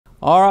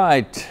All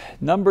right,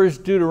 Numbers,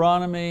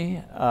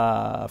 Deuteronomy,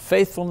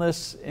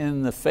 faithfulness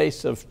in the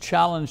face of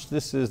challenge.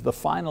 This is the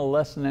final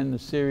lesson in the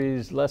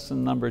series,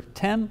 lesson number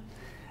 10.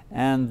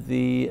 And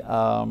the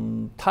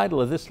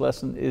title of this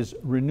lesson is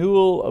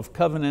Renewal of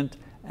Covenant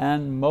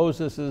and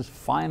Moses'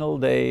 Final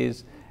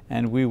Days.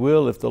 And we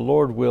will, if the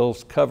Lord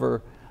wills,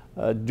 cover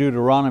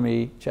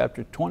Deuteronomy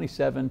chapter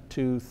 27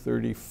 to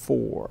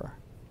 34.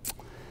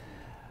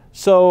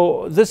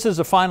 So this is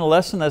a final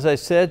lesson, as I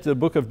said, the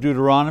book of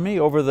Deuteronomy.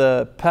 Over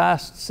the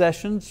past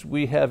sessions,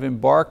 we have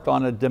embarked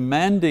on a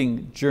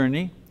demanding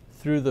journey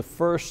through the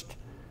first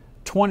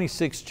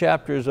 26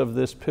 chapters of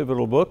this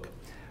pivotal book,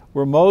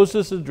 where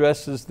Moses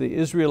addresses the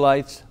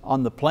Israelites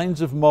on the plains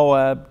of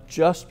Moab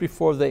just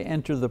before they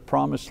enter the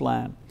promised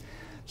land.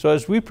 So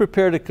as we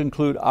prepare to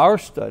conclude our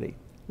study,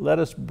 let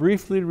us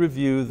briefly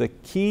review the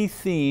key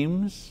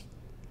themes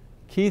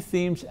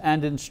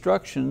and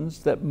instructions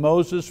that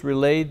Moses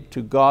relayed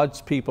to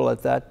God's people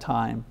at that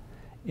time,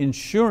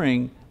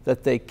 ensuring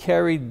that they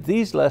carried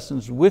these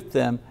lessons with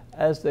them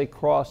as they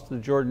crossed the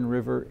Jordan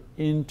River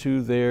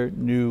into their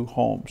new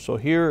home. So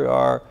here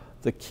are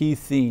the key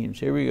themes.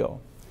 Here we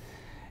go.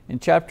 In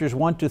chapters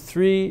 1 to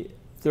 3,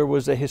 there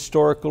was a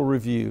historical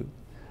review.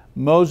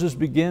 Moses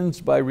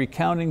begins by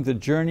recounting the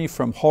journey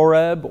from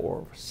Horeb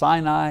or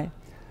Sinai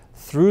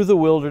through the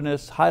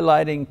wilderness,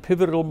 highlighting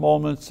pivotal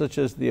moments such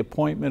as the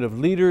appointment of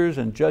leaders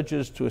and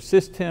judges to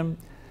assist him,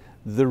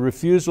 the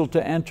refusal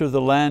to enter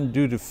the land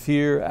due to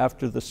fear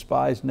after the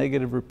spies'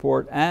 negative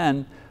report,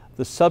 and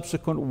the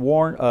subsequent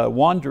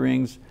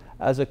wanderings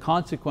as a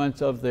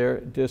consequence of their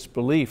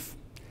disbelief.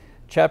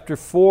 Chapter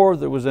 4,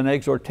 there was an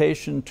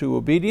exhortation to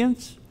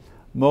obedience.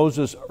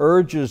 Moses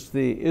urges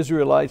the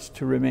Israelites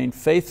to remain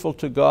faithful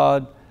to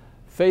God,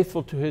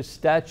 faithful to His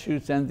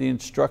statutes and the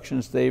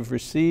instructions they've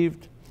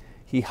received.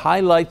 He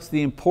highlights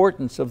the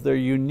importance of their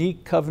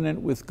unique covenant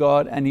with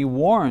God, and he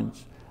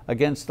warns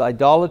against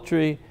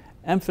idolatry,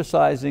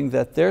 emphasizing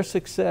that their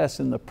success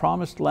in the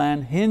promised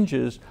land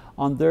hinges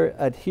on their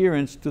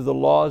adherence to the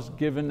laws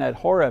given at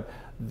Horeb.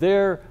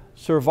 Their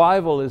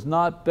survival is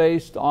not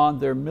based on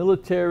their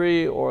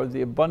military or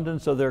the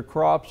abundance of their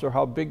crops or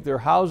how big their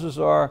houses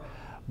are,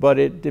 but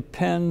it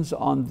depends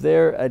on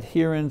their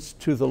adherence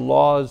to the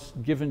laws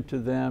given to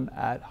them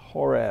at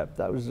Horeb.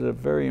 That was a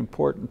very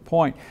important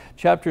point.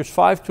 Chapters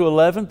 5 to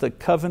 11, the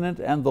covenant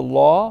and the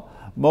law.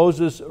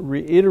 Moses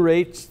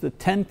reiterates the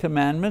 10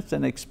 commandments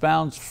and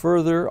expounds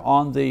further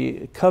on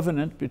the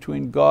covenant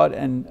between God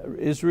and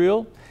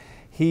Israel.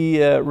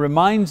 He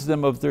reminds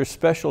them of their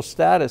special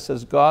status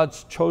as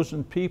God's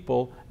chosen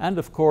people, and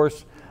of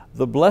course,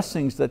 the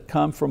blessings that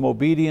come from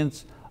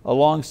obedience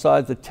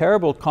alongside the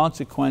terrible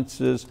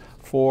consequences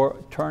for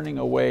turning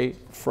away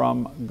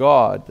from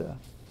God.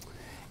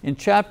 In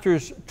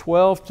chapters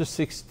 12 to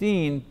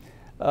 16,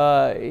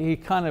 he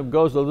kind of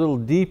goes a little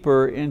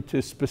deeper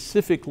into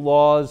specific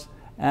laws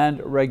and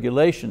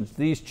regulations.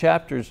 These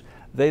chapters,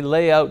 they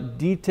lay out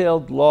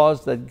detailed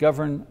laws that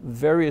govern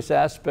various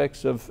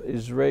aspects of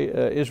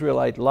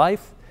Israelite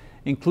life,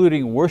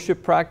 including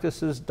worship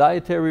practices,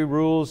 dietary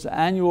rules,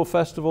 annual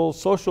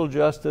festivals, social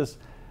justice,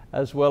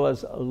 as well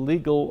as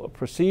legal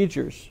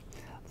procedures.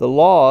 The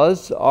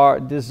laws are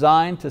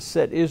designed to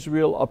set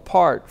Israel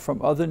apart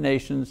from other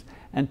nations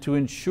and to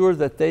ensure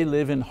that they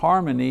live in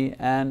harmony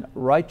and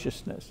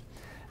righteousness.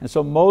 And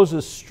so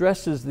Moses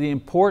stresses the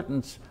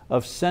importance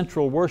of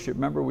central worship.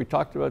 Remember we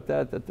talked about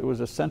that there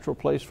was a central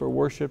place for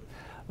worship,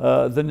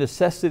 the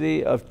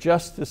necessity of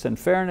justice and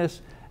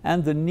fairness,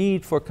 and the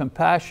need for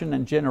compassion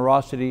and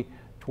generosity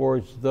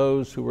towards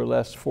those who were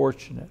less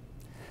fortunate.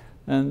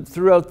 And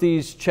throughout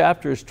these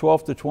chapters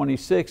 12 to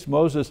 26,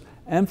 Moses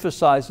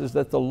emphasizes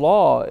that the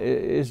law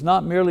is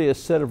not merely a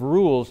set of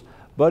rules,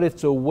 but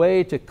it's a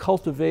way to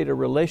cultivate a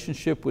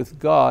relationship with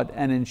God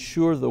and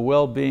ensure the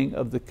well-being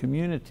of the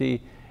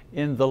community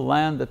in the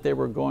land that they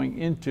were going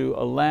into,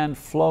 a land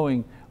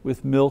flowing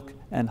with milk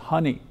and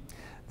honey.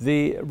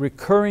 The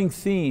recurring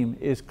theme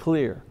is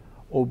clear.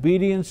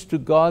 Obedience to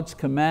God's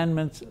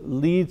commandments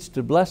leads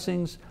to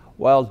blessings,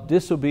 while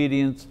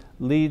disobedience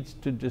leads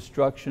to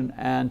destruction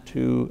and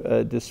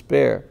to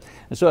despair.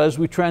 And so as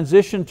we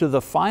transition to the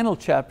final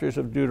chapters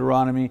of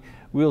Deuteronomy,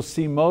 we'll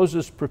see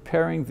Moses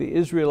preparing the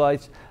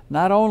Israelites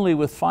not only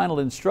with final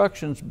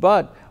instructions,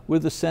 but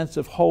with a sense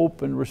of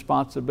hope and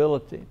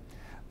responsibility.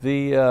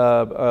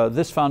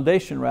 This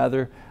foundation,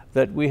 rather,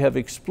 that we have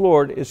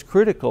explored is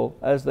critical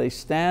as they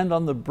stand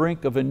on the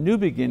brink of a new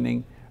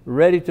beginning,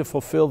 ready to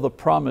fulfill the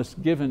promise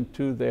given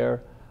to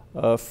their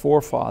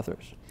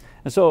forefathers.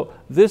 And so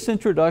this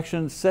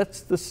introduction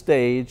sets the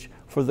stage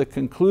for the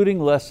concluding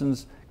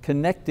lessons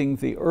connecting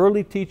the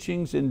early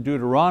teachings in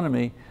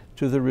Deuteronomy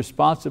to the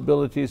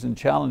responsibilities and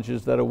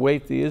challenges that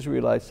await the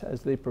Israelites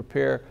as they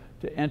prepare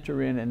to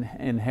enter in and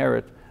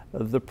inherit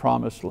the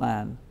promised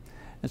land.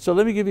 And so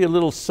let me give you a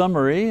little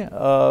summary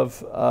of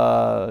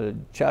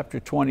chapter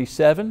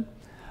 27.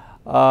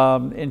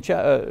 In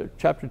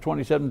chapter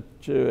 27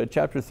 to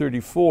chapter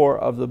 34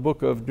 of the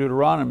book of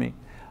Deuteronomy,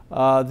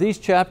 these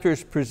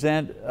chapters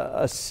present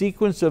a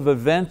sequence of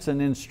events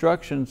and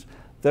instructions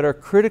that are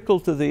critical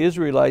to the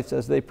Israelites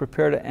as they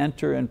prepare to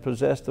enter and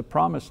possess the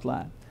promised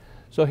land.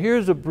 So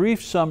here's a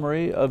brief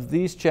summary of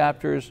these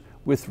chapters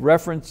with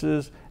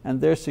references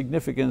and their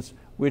significance,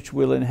 which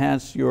will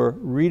enhance your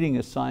reading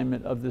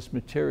assignment of this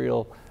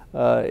material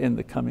in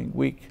the coming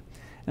week.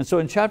 And so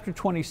in chapter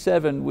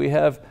 27, we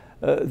have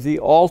the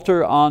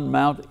altar on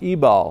Mount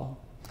Ebal.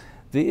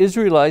 The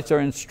Israelites are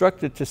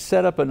instructed to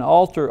set up an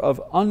altar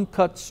of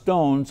uncut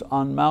stones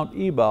on Mount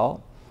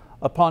Ebal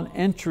upon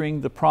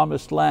entering the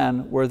promised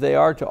land, where they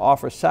are to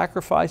offer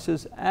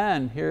sacrifices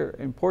and, here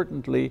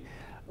importantly,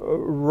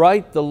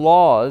 write the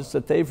laws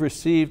that they've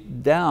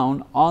received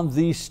down on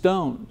these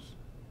stones.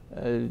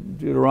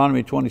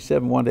 Deuteronomy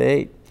 27,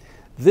 1-8.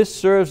 This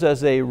serves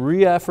as a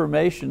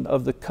reaffirmation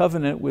of the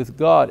covenant with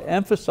God,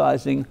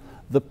 emphasizing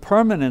the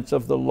permanence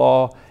of the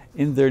law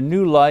in their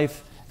new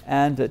life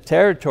and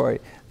territory.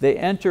 They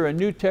enter a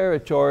new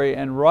territory,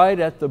 and right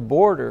at the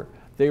border,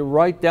 they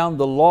write down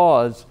the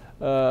laws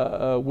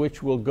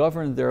which will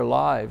govern their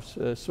lives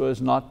so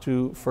as not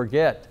to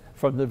forget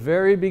from the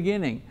very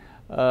beginning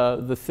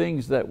the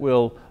things that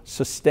will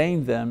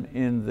sustain them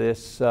in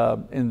this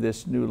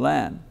new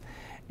land.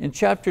 In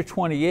chapter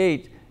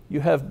 28,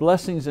 you have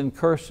blessings and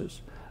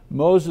curses.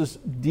 Moses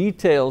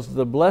details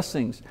the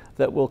blessings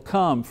that will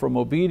come from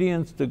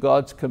obedience to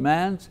God's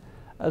commands,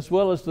 as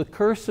well as the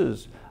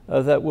curses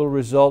that will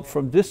result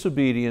from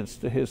disobedience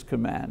to His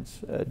commands.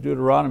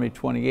 Deuteronomy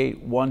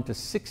 28,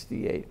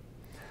 1-68.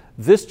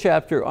 This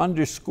chapter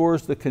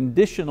underscores the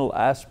conditional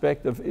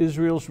aspect of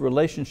Israel's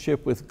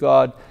relationship with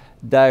God,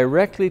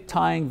 directly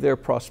tying their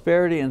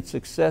prosperity and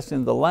success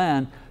in the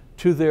land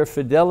to their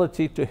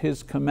fidelity to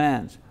His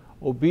commands.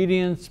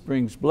 Obedience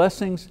brings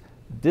blessings,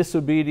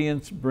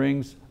 disobedience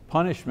brings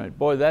punishment.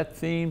 Boy, that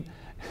theme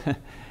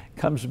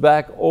comes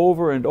back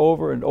over and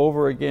over and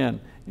over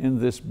again in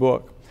this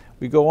book.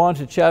 We go on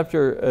to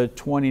chapter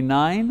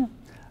 29,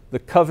 the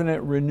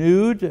covenant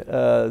renewed,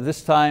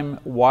 this time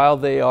while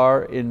they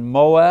are in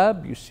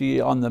Moab. You see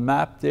on the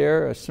map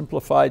there, a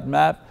simplified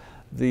map,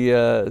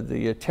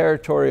 the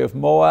territory of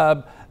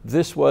Moab.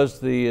 This was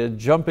the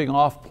jumping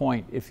off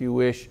point, if you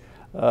wish,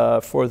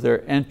 for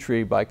their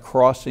entry by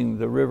crossing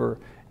the river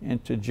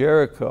into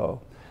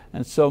Jericho.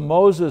 And so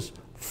Moses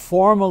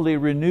formally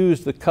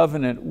renews the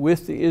covenant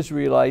with the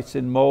Israelites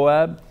in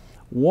Moab,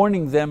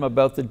 warning them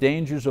about the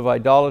dangers of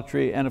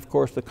idolatry and of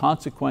course the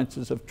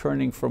consequences of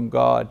turning from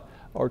God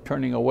or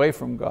turning away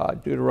from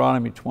God,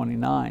 Deuteronomy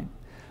 29.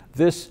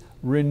 This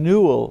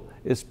renewal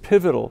is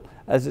pivotal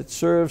as it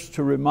serves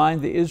to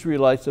remind the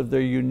Israelites of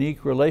their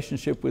unique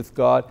relationship with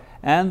God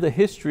and the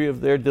history of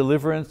their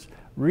deliverance,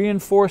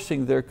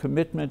 reinforcing their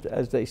commitment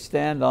as they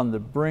stand on the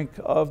brink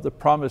of the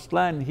promised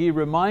land. He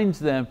reminds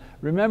them,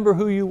 remember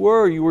who you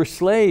were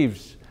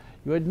slaves,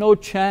 you had no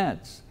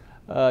chance,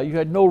 you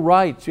had no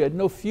rights, you had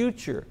no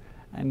future,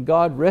 and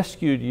God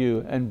rescued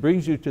you and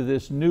brings you to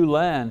this new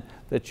land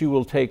that you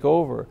will take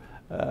over.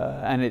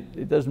 And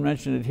it doesn't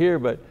mention it here,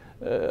 but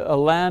a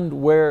land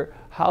where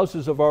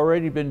houses have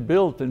already been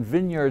built and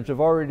vineyards have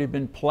already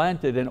been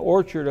planted and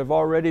orchards have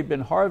already been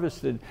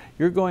harvested.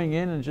 You're going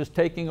in and just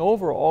taking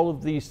over all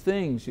of these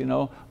things, you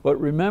know. But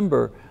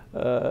remember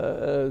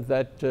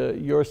that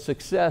your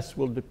success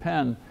will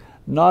depend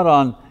not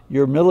on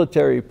your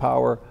military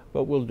power,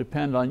 but will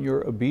depend on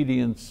your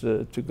obedience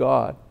to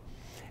God.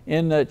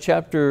 In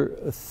chapter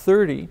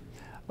 30,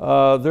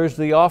 there's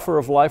the offer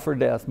of life or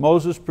death.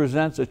 Moses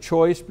presents a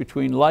choice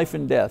between life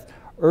and death,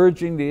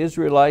 urging the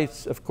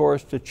Israelites, of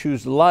course, to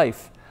choose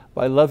life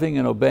by loving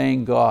and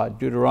obeying God,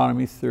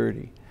 Deuteronomy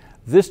 30.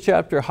 This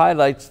chapter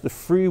highlights the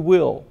free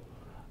will.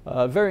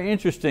 Very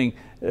interesting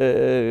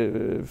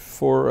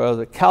for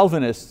the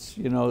Calvinists,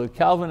 you know, the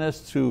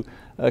Calvinists who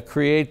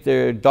create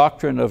their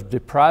doctrine of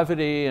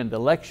depravity and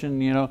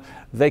election, you know,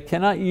 they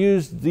cannot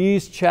use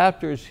these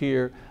chapters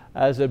here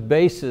as a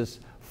basis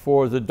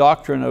for the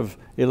doctrine of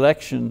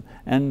election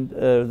and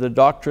the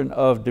doctrine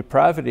of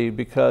depravity,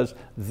 because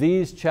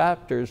these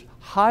chapters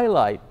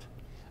highlight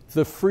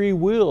the free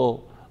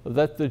will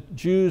that the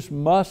Jews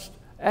must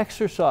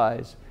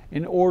exercise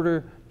in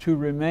order to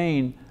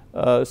remain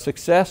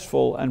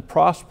successful and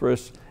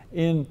prosperous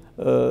in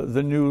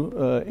the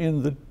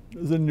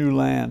new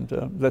land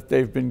that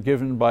they've been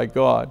given by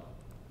God.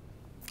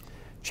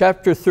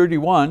 Chapter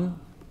 31,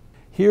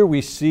 here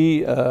we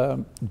see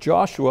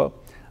Joshua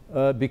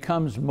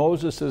becomes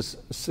Moses'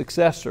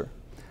 successor.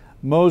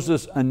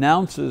 Moses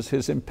announces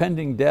his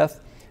impending death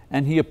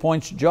and he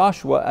appoints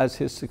Joshua as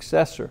his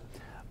successor.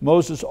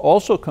 Moses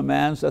also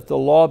commands that the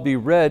law be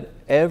read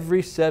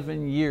every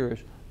 7 years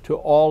to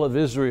all of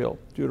Israel,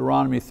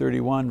 Deuteronomy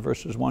 31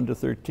 verses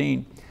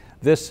 1-13.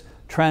 This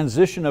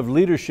transition of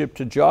leadership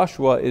to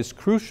Joshua is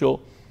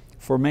crucial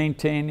for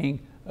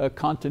maintaining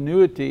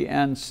continuity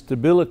and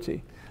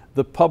stability.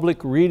 The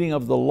public reading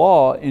of the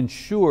law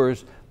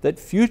ensures that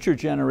future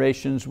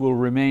generations will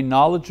remain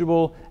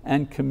knowledgeable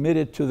and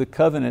committed to the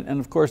covenant. And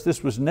of course,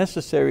 this was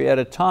necessary at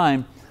a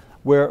time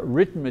where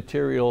written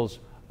materials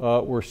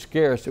were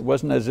scarce. It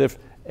wasn't as if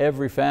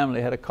every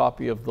family had a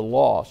copy of the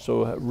law.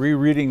 So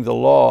rereading the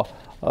law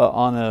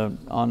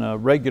on a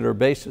regular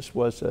basis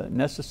was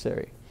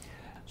necessary.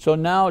 So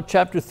now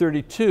chapter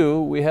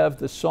 32, we have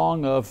the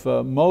song of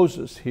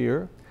Moses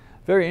here.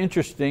 Very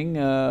interesting,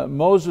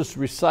 Moses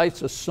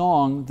recites a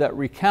song that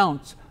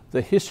recounts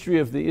the history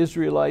of the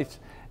Israelites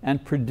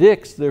and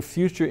predicts their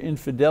future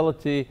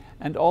infidelity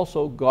and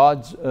also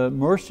God's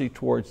mercy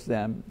towards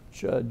them,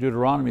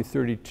 Deuteronomy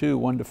 32,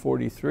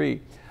 1-43.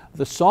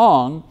 The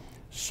song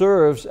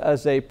serves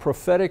as a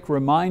prophetic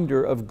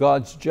reminder of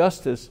God's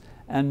justice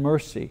and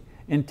mercy,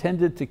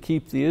 intended to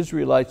keep the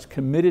Israelites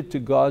committed to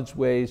God's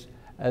ways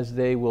as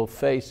they will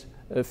face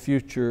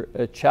future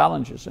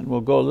challenges. And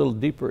we'll go a little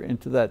deeper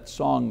into that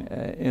song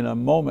in a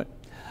moment.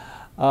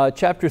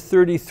 Chapter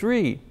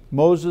 33,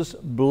 Moses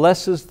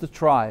blesses the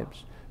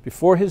tribes.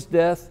 Before his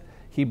death,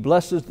 he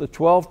blesses the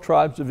 12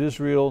 tribes of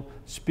Israel,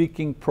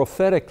 speaking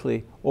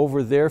prophetically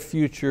over their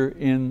future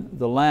in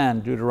the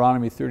land,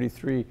 Deuteronomy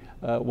 33,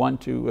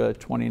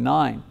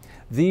 1-29.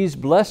 These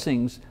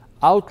blessings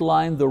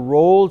outline the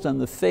roles and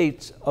the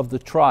fates of the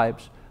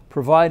tribes,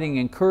 providing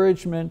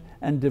encouragement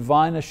and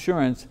divine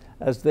assurance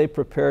as they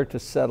prepare to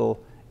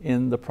settle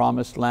in the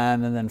promised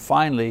land. And then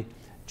finally,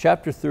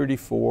 chapter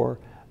 34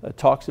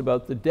 talks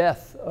about the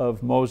death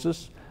of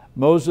Moses.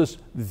 Moses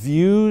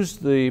views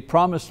the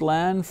promised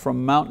land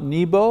from Mount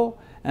Nebo,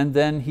 and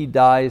then he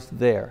dies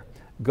there.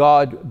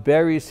 God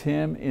buries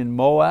him in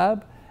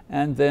Moab,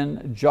 and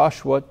then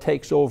Joshua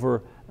takes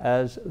over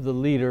as the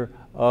leader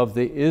of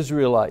the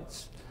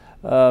Israelites.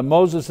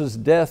 Moses'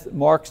 death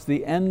marks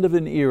the end of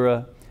an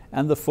era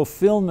and the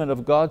fulfillment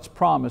of God's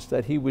promise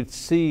that he would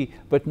see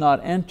but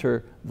not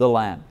enter the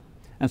land.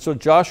 And so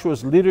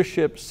Joshua's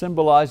leadership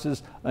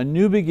symbolizes a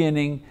new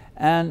beginning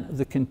and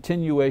the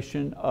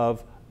continuation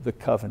of the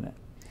covenant.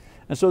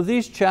 And so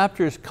these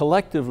chapters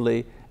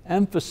collectively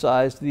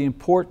emphasize the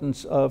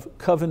importance of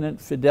covenant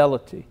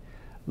fidelity,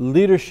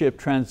 leadership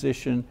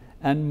transition,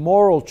 and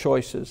moral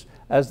choices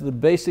as the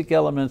basic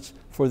elements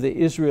for the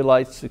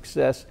Israelites'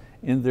 success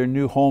in their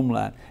new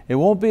homeland. It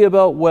won't be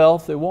about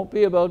wealth, it won't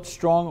be about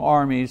strong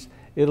armies,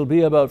 it'll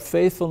be about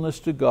faithfulness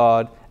to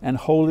God and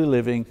holy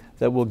living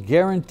that will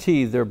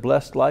guarantee their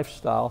blessed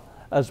lifestyle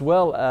as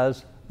well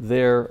as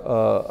their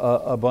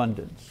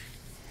abundance.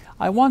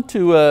 I want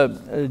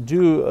to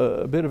do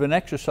a bit of an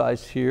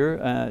exercise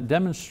here,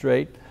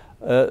 demonstrate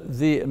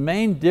the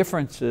main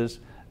differences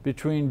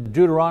between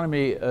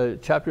Deuteronomy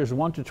chapters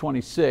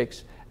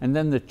 1-26 and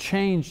then the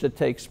change that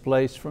takes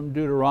place from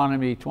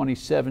Deuteronomy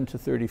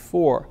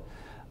 27-34.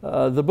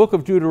 The book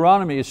of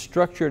Deuteronomy is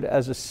structured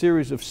as a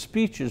series of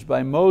speeches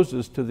by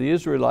Moses to the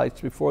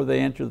Israelites before they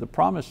enter the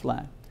promised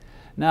land.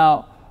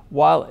 Now,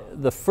 while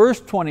the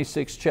first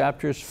 26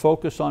 chapters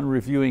focus on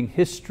reviewing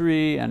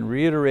history and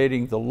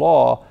reiterating the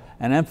law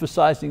and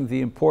emphasizing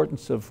the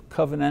importance of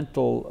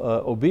covenantal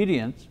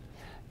obedience,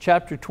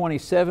 chapter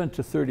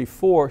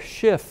 27-34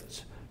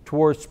 shifts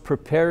towards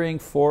preparing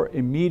for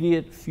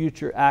immediate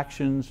future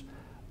actions,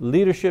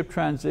 leadership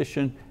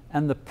transition,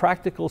 and the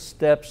practical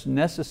steps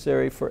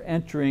necessary for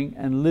entering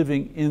and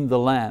living in the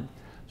land.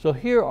 So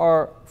here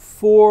are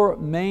 4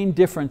 main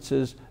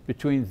differences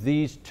between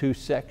these 2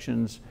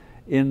 sections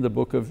in the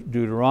book of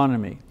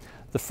Deuteronomy.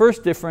 The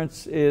first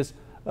difference is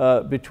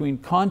between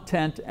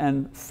content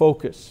and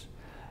focus.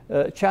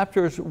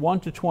 Chapters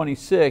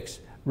 1-26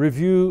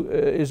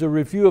 is a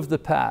review of the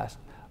past.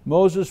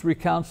 Moses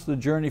recounts the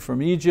journey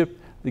from Egypt,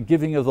 the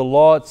giving of the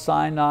law at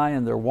Sinai,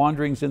 and their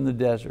wanderings in the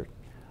desert.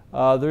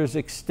 There's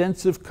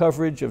extensive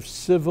coverage of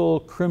civil,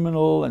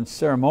 criminal, and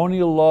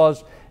ceremonial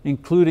laws,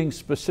 including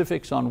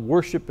specifics on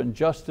worship and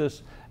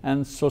justice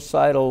and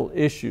societal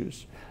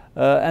issues.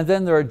 And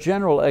then there are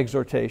general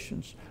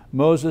exhortations.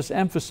 Moses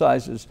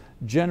emphasizes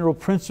general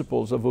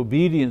principles of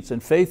obedience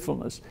and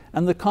faithfulness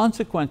and the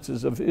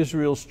consequences of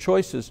Israel's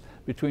choices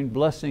between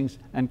blessings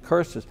and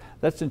curses.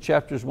 That's in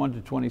chapters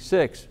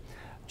 1-26.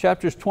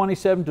 Chapters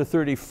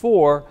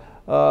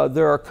 27-34,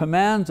 there are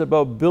commands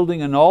about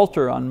building an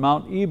altar on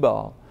Mount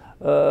Ebal,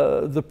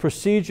 the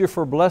procedure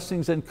for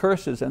blessings and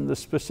curses and the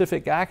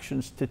specific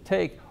actions to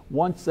take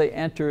once they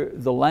enter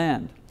the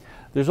land.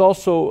 There's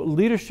also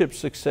leadership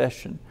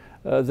succession,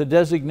 the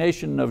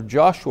designation of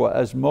Joshua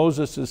as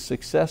Moses'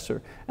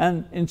 successor,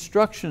 and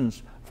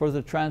instructions for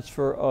the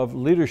transfer of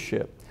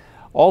leadership.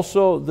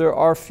 Also, there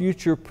are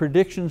future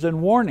predictions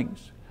and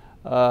warnings.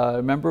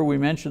 Remember we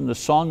mentioned the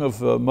Song of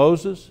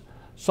Moses?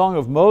 Song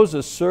of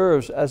Moses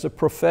serves as a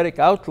prophetic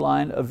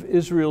outline of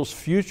Israel's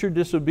future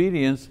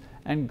disobedience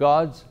and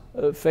God's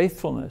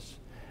faithfulness.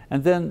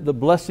 And then the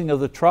blessing of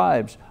the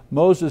tribes.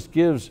 Moses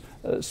gives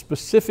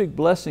specific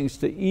blessings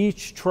to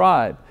each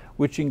tribe,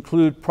 which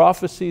include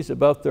prophecies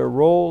about their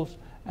roles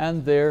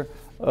and their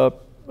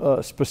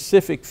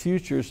specific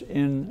futures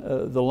in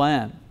the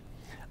land.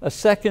 A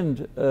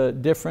second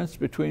difference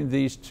between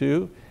these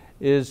 2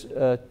 is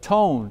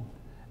tone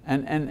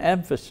and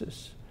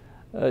emphasis.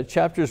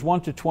 Chapters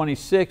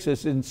 1-26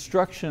 is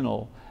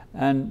instructional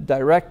and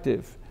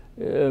directive.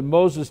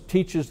 Moses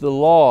teaches the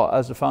law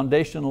as a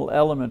foundational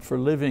element for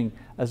living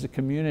as a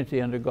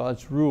community under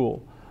God's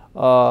rule.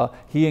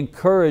 He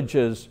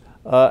encourages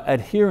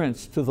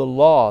adherence to the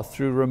law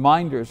through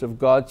reminders of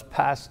God's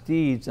past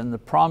deeds and the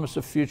promise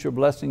of future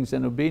blessings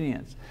and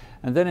obedience.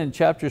 And then in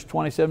chapters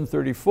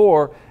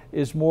 27-34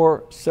 is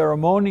more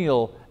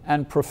ceremonial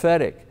and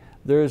prophetic.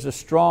 There is a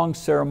strong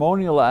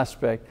ceremonial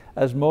aspect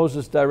as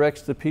Moses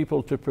directs the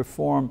people to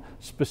perform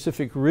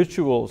specific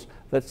rituals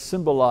that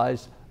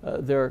symbolize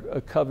their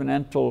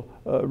covenantal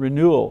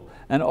renewal.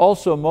 And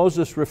also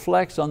Moses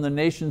reflects on the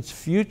nation's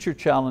future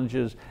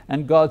challenges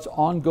and God's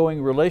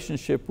ongoing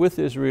relationship with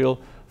Israel,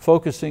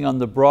 focusing on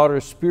the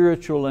broader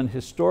spiritual and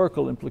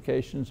historical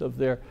implications of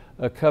their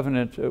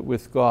covenant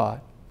with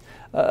God.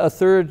 A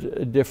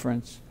third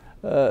difference,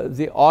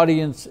 the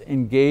audience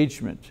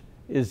engagement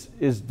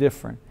is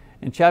different.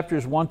 In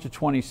chapters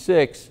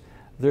 1-26,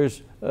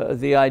 there's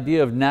the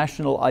idea of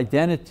national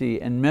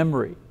identity and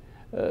memory,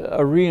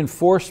 a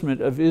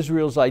reinforcement of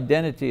Israel's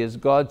identity as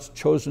God's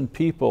chosen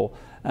people,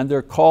 and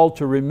they're called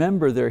to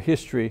remember their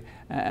history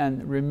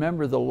and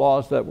remember the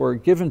laws that were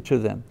given to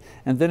them.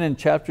 And then in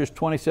chapters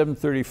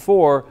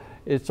 27-34,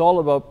 it's all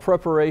about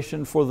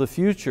preparation for the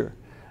future,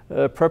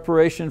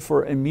 preparation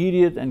for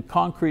immediate and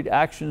concrete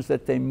actions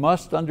that they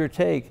must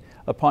undertake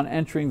upon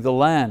entering the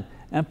land,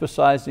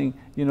 emphasizing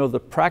the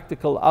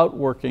practical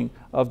outworking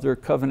of their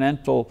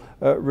covenantal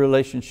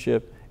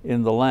relationship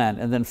in the land.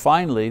 And then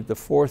finally, the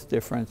fourth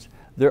difference,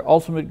 their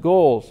ultimate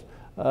goals.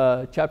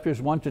 Chapters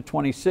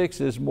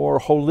 1-26 is more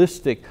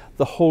holistic,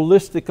 the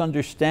holistic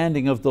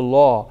understanding of the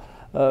law,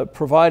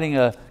 providing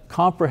a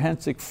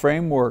comprehensive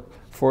framework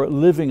for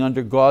living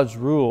under God's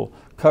rule,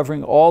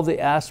 covering all the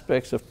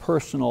aspects of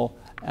personal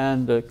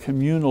and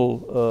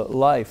communal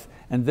life.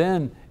 And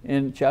then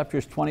in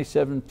chapters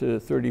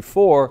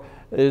 27-34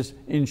 is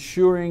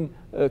ensuring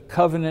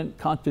covenant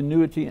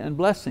continuity and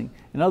blessing.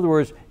 In other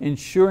words,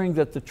 ensuring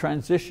that the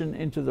transition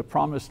into the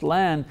promised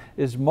land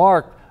is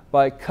marked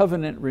by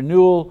covenant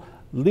renewal,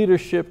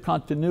 leadership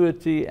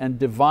continuity, and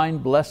divine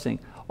blessing.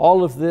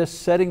 All of this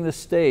setting the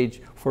stage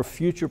for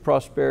future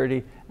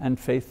prosperity and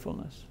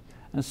faithfulness.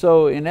 And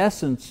so in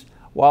essence,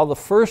 while the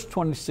first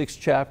 26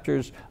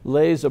 chapters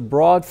lays a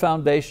broad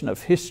foundation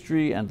of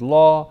history and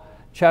law,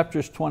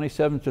 chapters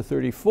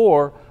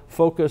 27-34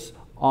 focus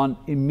on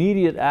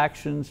immediate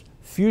actions,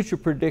 future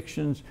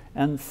predictions,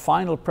 and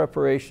final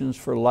preparations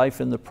for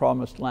life in the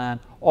promised land,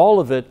 all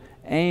of it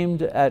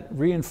aimed at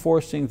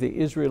reinforcing the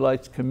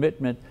Israelites'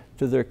 commitment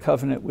to their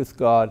covenant with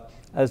God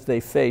as they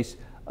face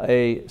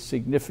a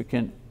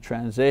significant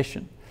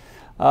transition.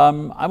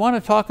 I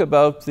want to talk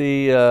about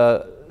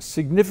the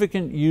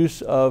significant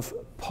use of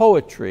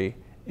poetry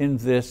in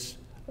this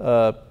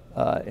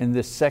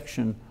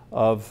section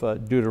of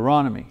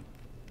Deuteronomy.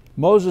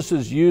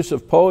 Moses' use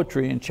of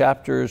poetry in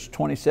chapters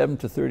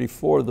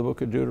 27-34 of the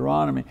book of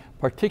Deuteronomy,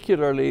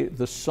 particularly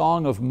the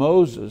Song of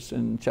Moses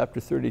in chapter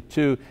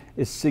 32,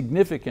 is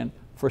significant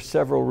for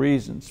several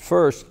reasons.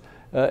 First,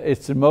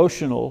 it's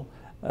emotional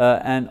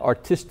and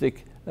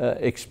artistic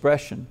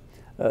expression.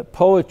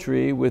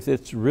 Poetry, with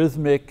its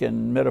rhythmic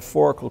and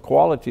metaphorical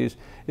qualities,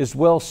 is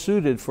well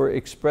suited for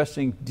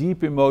expressing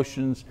deep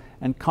emotions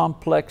and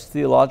complex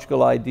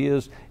theological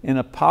ideas in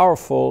a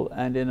powerful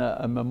and in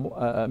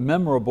a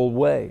memorable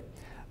way.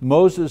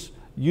 Moses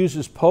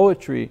uses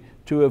poetry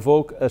to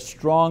evoke a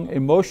strong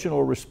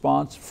emotional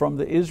response from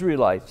the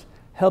Israelites,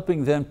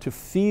 helping them to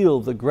feel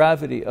the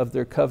gravity of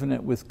their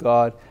covenant with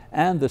God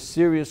and the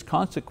serious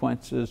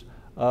consequences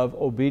of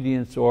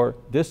obedience or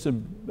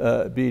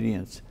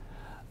disobedience.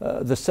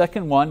 The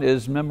second one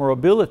is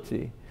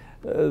memorability.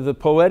 The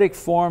poetic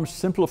form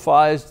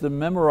simplifies the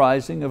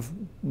memorizing of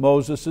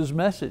Moses'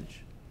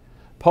 message.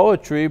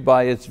 Poetry,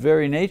 by its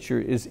very nature,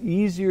 is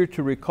easier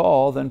to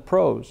recall than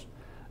prose,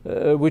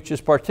 which is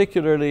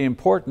particularly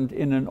important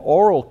in an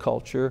oral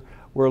culture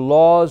where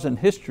laws and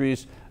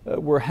histories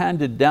were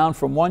handed down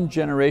from one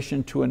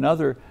generation to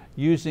another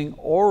using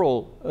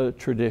oral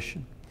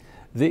tradition.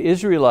 The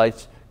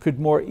Israelites could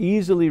more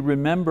easily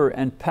remember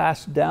and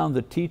pass down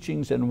the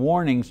teachings and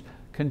warnings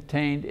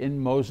contained in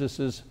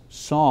Moses'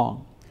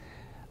 song.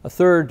 A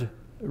third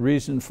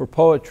reason for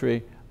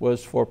poetry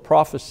was for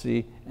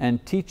prophecy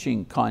and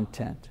teaching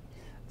content.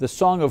 The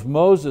Song of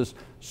Moses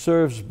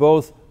serves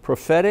both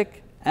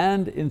prophetic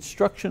and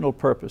instructional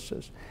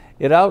purposes.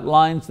 It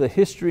outlines the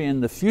history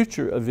and the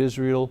future of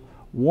Israel,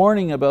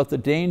 warning about the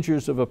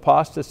dangers of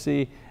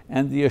apostasy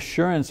and the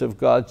assurance of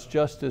God's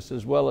justice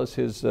as well as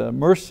His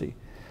mercy.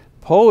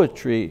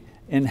 Poetry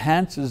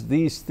enhances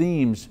these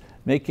themes,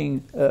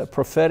 making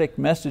prophetic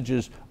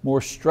messages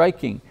more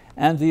striking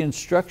and the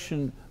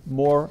instruction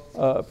more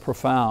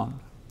profound.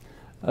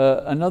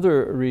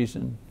 Another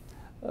reason,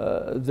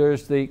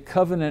 there's the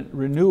covenant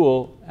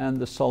renewal and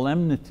the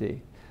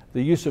solemnity.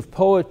 The use of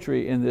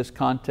poetry in this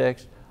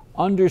context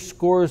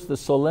underscores the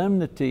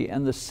solemnity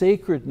and the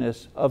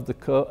sacredness of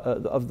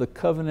the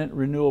covenant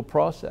renewal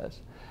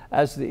process.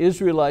 As the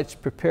Israelites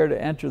prepare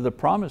to enter the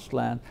promised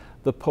land,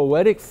 the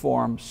poetic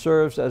form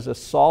serves as a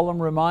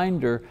solemn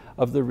reminder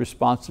of the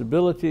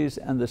responsibilities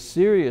and the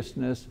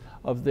seriousness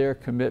of their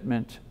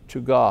commitment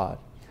to God.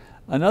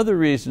 Another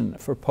reason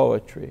for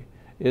poetry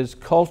is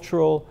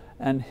cultural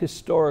and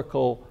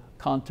historical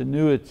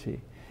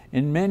continuity.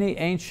 In many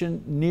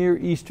ancient Near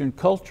Eastern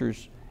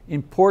cultures,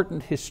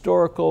 important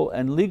historical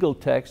and legal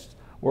texts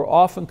were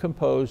often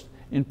composed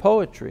in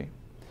poetry.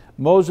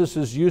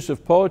 Moses' use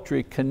of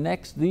poetry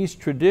connects these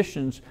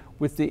traditions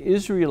with the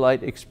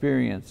Israelite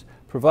experience,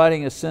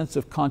 providing a sense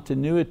of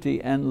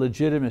continuity and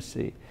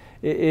legitimacy.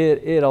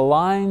 It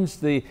aligns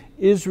the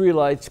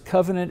Israelites'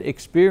 covenant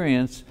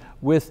experience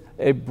with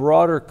a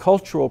broader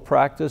cultural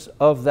practice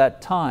of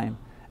that time,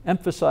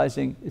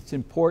 emphasizing its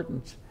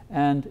importance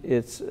and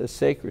its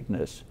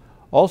sacredness.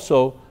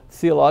 Also,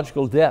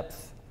 theological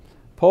depth.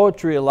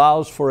 Poetry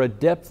allows for a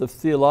depth of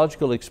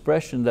theological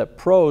expression that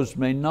prose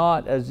may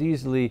not as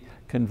easily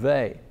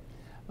convey.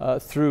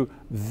 Through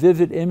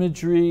vivid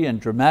imagery and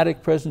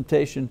dramatic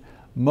presentation,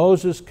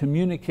 Moses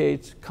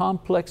communicates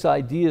complex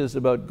ideas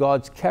about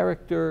God's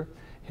character,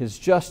 His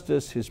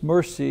justice, His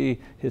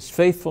mercy, His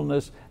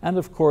faithfulness, and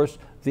of course,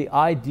 the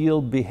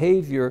ideal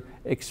behavior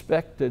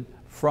expected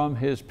from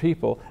His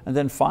people. And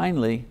then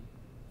finally,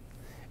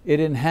 it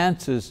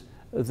enhances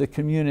the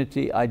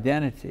community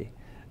identity.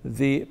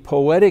 The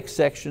poetic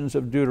sections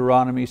of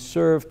Deuteronomy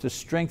serve to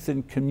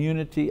strengthen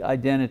community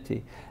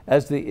identity.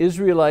 As the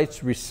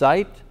Israelites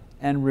recite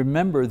and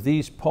remember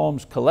these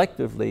poems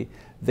collectively,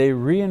 they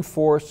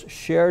reinforce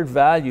shared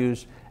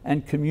values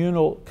and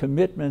communal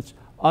commitments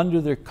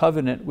under their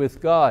covenant with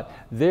God.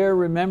 They're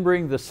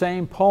remembering the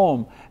same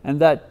poem,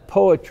 and that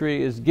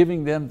poetry is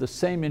giving them the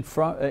same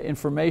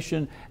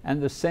information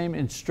and the same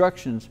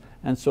instructions.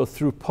 And so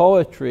through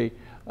poetry,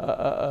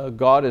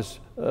 God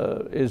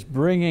is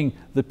bringing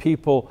the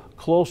people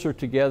closer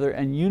together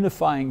and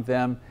unifying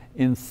them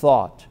in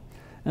thought.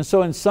 And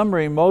so in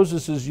summary,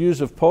 Moses' use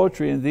of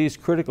poetry in these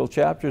critical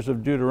chapters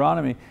of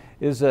Deuteronomy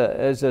is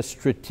a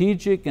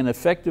strategic and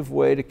effective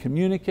way to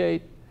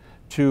communicate,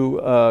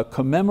 to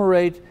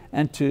commemorate,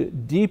 and to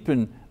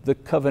deepen the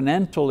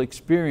covenantal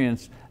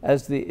experience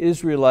as the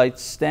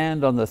Israelites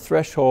stand on the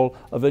threshold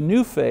of a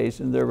new phase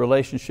in their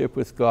relationship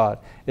with God.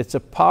 It's a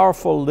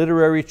powerful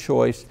literary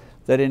choice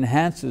that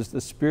enhances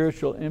the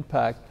spiritual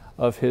impact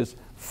of His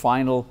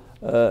final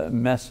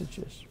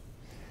messages.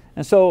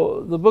 And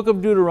so the book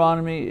of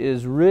Deuteronomy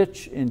is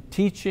rich in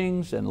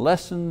teachings and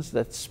lessons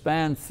that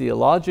span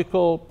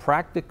theological,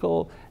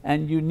 practical,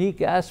 and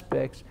unique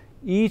aspects,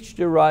 each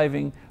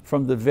deriving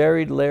from the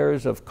varied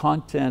layers of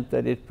content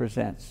that it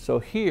presents. So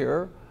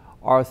here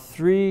are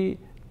 3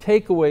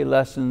 takeaway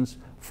lessons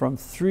from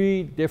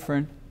 3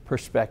 different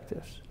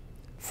perspectives.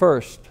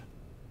 First,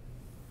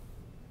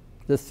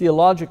 the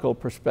theological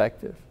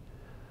perspective.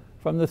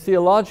 From the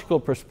theological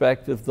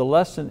perspective, the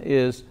lesson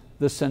is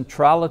the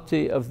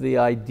centrality of the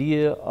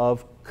idea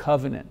of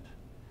covenant.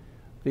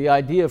 The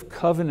idea of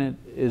covenant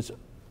is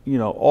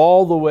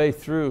all the way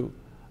through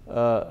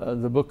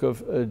the book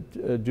of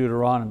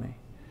Deuteronomy.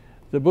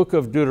 The book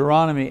of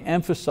Deuteronomy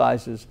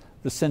emphasizes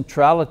the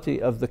centrality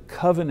of the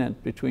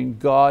covenant between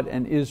God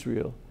and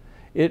Israel.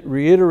 It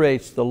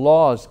reiterates the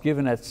laws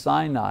given at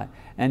Sinai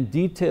and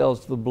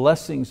details the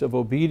blessings of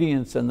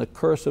obedience and the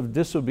curse of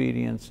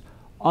disobedience,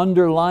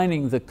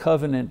 underlining the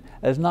covenant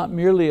as not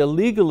merely a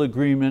legal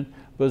agreement,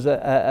 but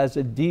as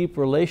a deep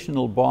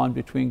relational bond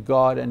between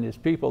God and His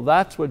people.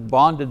 That's what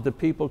bonded the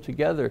people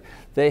together.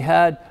 They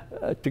had,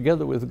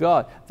 together with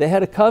God, they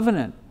had a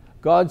covenant.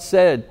 God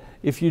said,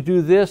 if you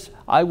do this,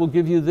 I will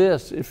give you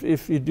this.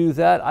 If you do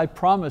that, I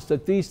promise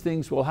that these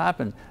things will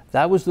happen.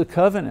 That was the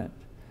covenant.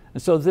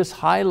 And so this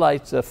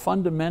highlights a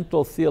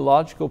fundamental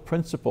theological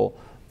principle.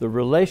 The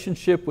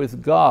relationship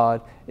with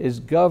God is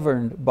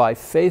governed by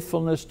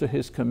faithfulness to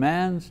His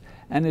commands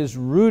and is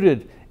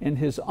rooted in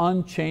His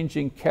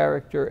unchanging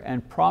character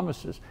and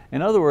promises.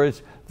 In other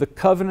words, the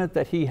covenant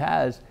that He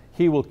has,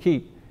 He will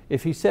keep.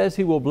 If He says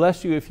He will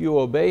bless you if you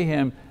obey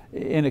Him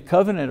in a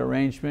covenant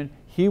arrangement,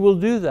 He will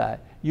do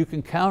that. You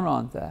can count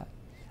on that.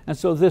 And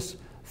so this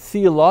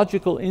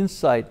theological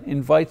insight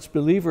invites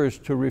believers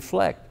to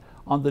reflect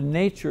on the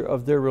nature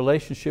of their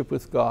relationship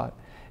with God.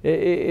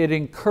 It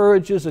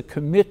encourages a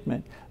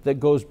commitment that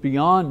goes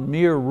beyond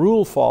mere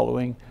rule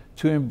following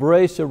to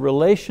embrace a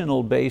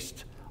relationship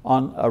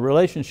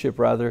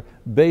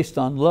based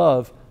on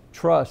love,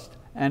 trust,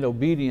 and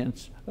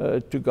obedience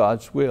to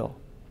God's will.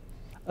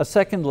 A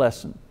second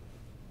lesson,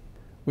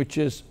 which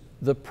is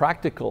the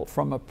practical,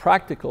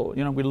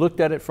 we looked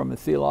at it from a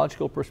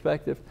theological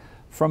perspective.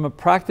 From a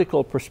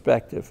practical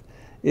perspective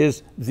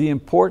is the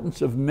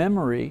importance of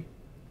memory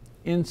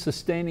in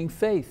sustaining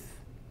faith.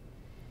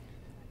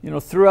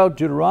 Throughout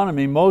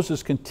Deuteronomy,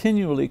 Moses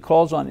continually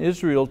calls on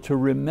Israel to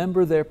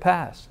remember their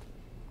past,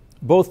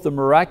 both the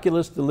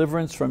miraculous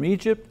deliverance from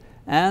Egypt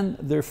and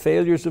their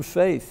failures of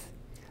faith.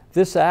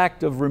 This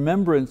act of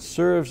remembrance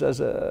serves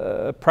as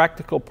a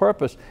practical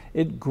purpose.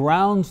 It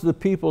grounds the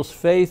people's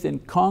faith in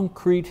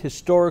concrete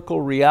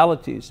historical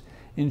realities,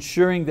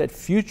 ensuring that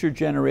future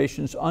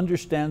generations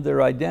understand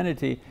their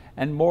identity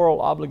and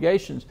moral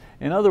obligations.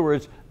 In other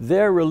words,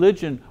 their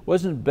religion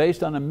wasn't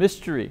based on a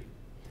mystery.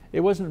 It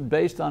wasn't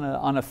based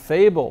on a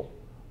fable.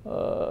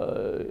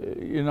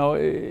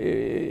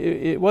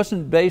 It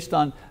wasn't based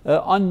on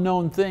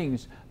unknown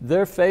things.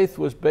 Their faith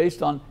was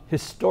based on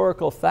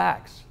historical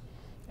facts.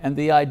 And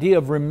the idea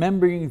of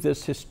remembering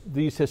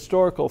these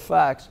historical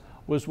facts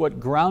was what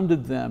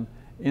grounded them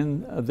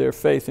in their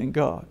faith in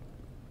God.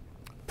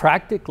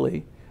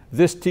 Practically,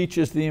 this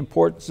teaches the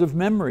importance of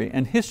memory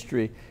and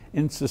history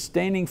in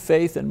sustaining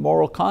faith and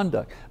moral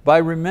conduct. By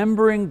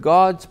remembering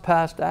God's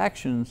past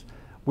actions,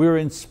 we're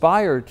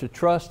inspired to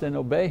trust and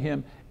obey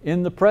Him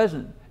in the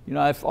present. You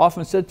know, I've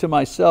often said to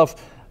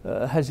myself,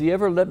 has He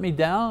ever let me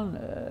down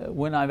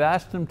when I've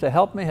asked Him to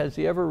help me? Has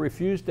He ever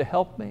refused to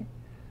help me?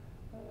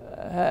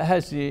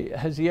 Has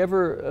he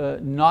ever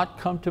not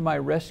come to my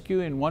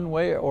rescue in one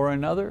way or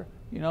another?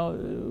 You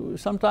know,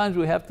 sometimes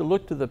we have to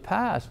look to the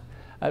past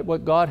at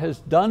what God has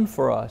done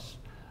for us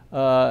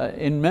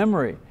in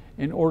memory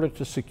in order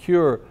to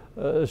secure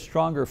a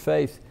stronger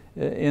faith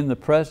in the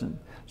present.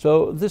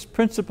 So this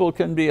principle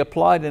can be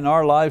applied in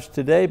our lives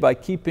today by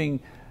keeping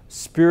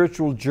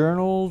spiritual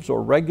journals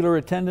or regular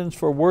attendance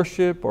for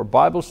worship or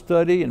Bible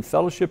study and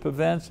fellowship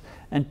events,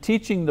 and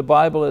teaching the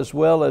Bible as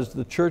well as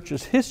the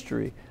church's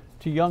history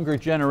to younger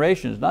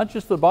generations. Not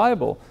just the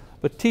Bible,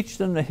 but teach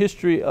them the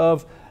history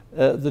of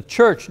the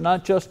church,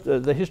 not just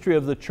the history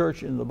of the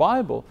church in the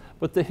Bible,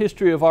 but the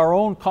history of our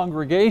own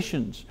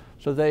congregations,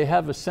 so they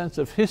have a sense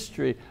of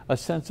history, a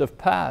sense of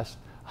past,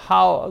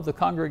 how the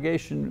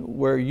congregation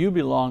where you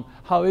belong,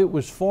 how it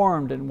was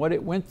formed and what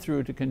it went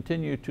through to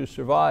continue to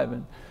survive,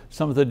 and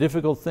some of the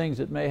difficult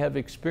things it may have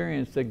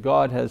experienced that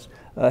God has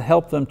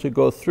helped them to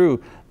go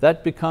through.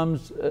 That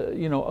becomes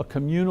a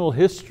communal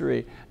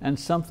history and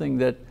something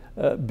that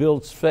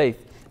builds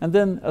faith. And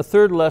then a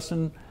third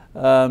lesson,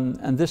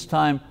 and this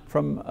time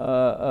from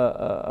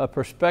a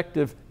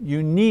perspective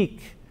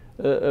unique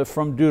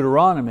from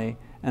Deuteronomy,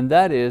 and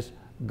that is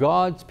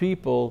God's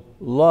people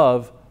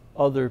love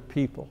other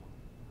people.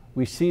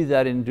 We see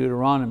that in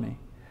Deuteronomy.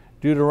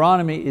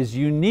 Deuteronomy is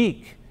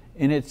unique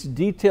in its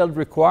detailed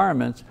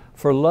requirements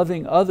for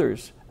loving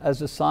others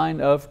as a sign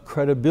of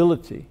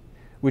credibility,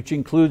 which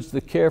includes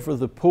the care for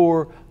the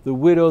poor, the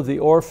widow, the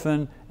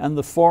orphan, and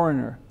the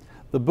foreigner.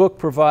 The book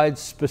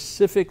provides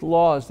specific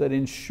laws that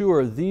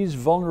ensure these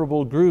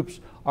vulnerable groups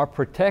are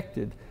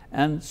protected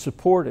and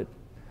supported.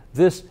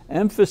 This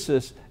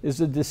emphasis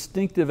is a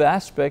distinctive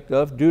aspect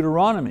of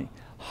Deuteronomy,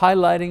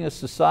 highlighting a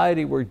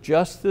society where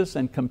justice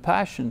and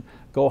compassion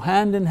go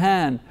hand in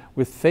hand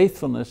with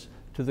faithfulness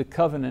to the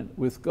covenant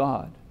with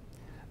God.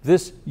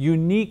 This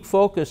unique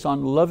focus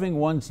on loving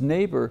one's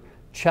neighbor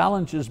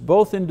challenges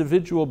both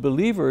individual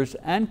believers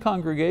and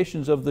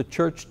congregations of the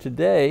church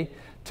today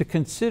to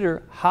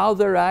consider how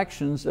their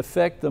actions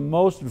affect the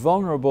most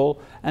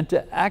vulnerable and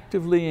to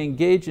actively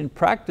engage in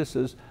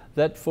practices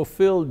that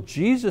fulfill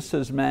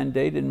Jesus'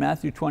 mandate in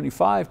Matthew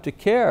 25 to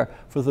care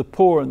for the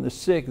poor and the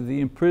sick,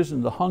 the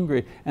imprisoned, the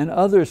hungry, and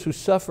others who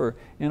suffer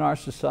in our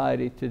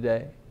society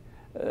today.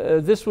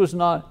 This was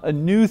not a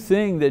new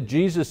thing that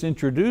Jesus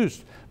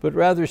introduced, but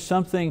rather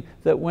something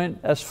that went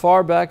as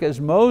far back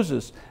as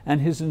Moses and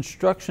his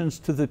instructions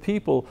to the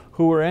people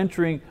who were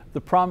entering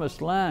the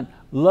promised land.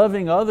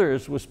 Loving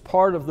others was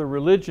part of the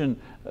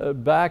religion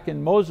back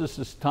in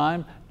Moses'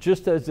 time,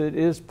 just as it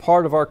is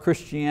part of our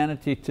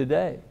Christianity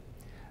today.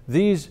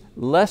 These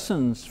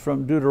lessons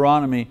from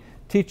Deuteronomy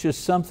teach us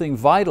something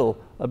vital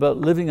about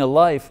living a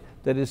life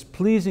that is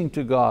pleasing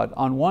to God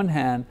on one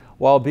hand,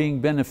 while being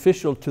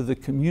beneficial to the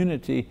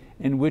community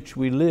in which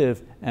we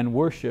live and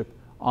worship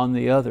on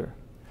the other.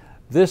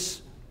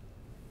 This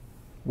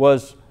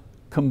was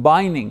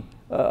combining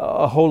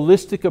a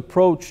holistic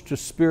approach to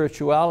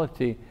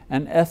spirituality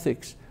and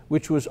ethics,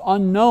 which was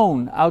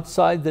unknown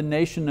outside the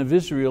nation of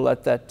Israel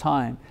at that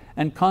time,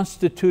 and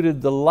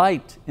constituted the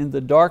light in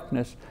the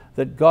darkness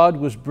that God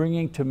was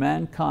bringing to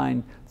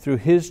mankind through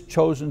His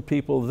chosen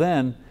people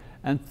then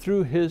and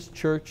through His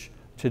church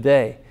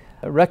today.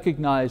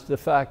 Recognize the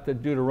fact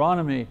that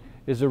Deuteronomy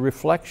is a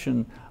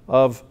reflection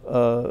of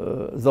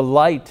the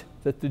light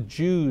that the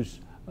Jews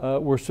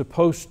were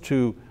supposed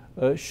to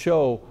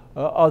show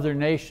other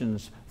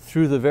nations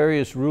through the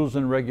various rules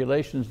and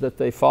regulations that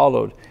they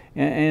followed.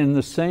 And in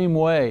the same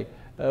way,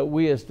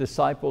 we as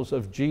disciples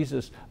of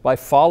Jesus, by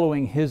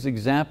following His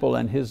example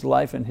and His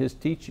life and His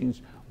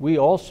teachings, we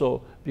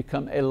also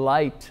become a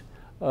light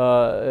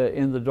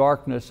in the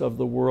darkness of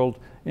the world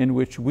in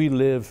which we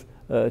live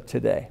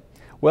today.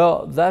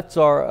 Well, that's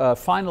our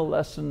final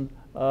lesson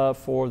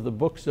for the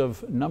books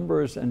of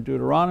Numbers and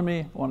Deuteronomy.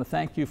 I want to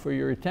thank you for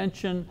your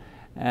attention,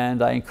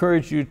 and I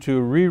encourage you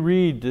to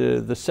reread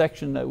the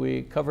section that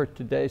we covered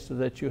today so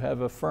that you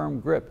have a firm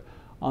grip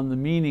on the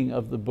meaning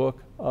of the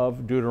book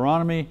of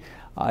Deuteronomy.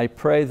 I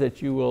pray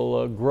that you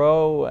will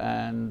grow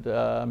and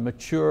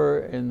mature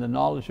in the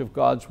knowledge of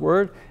God's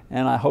Word,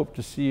 and I hope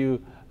to see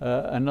you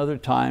another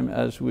time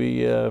as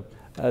we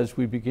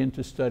begin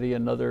to study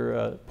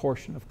another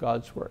portion of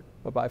God's Word.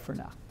 Bye-bye for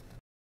now.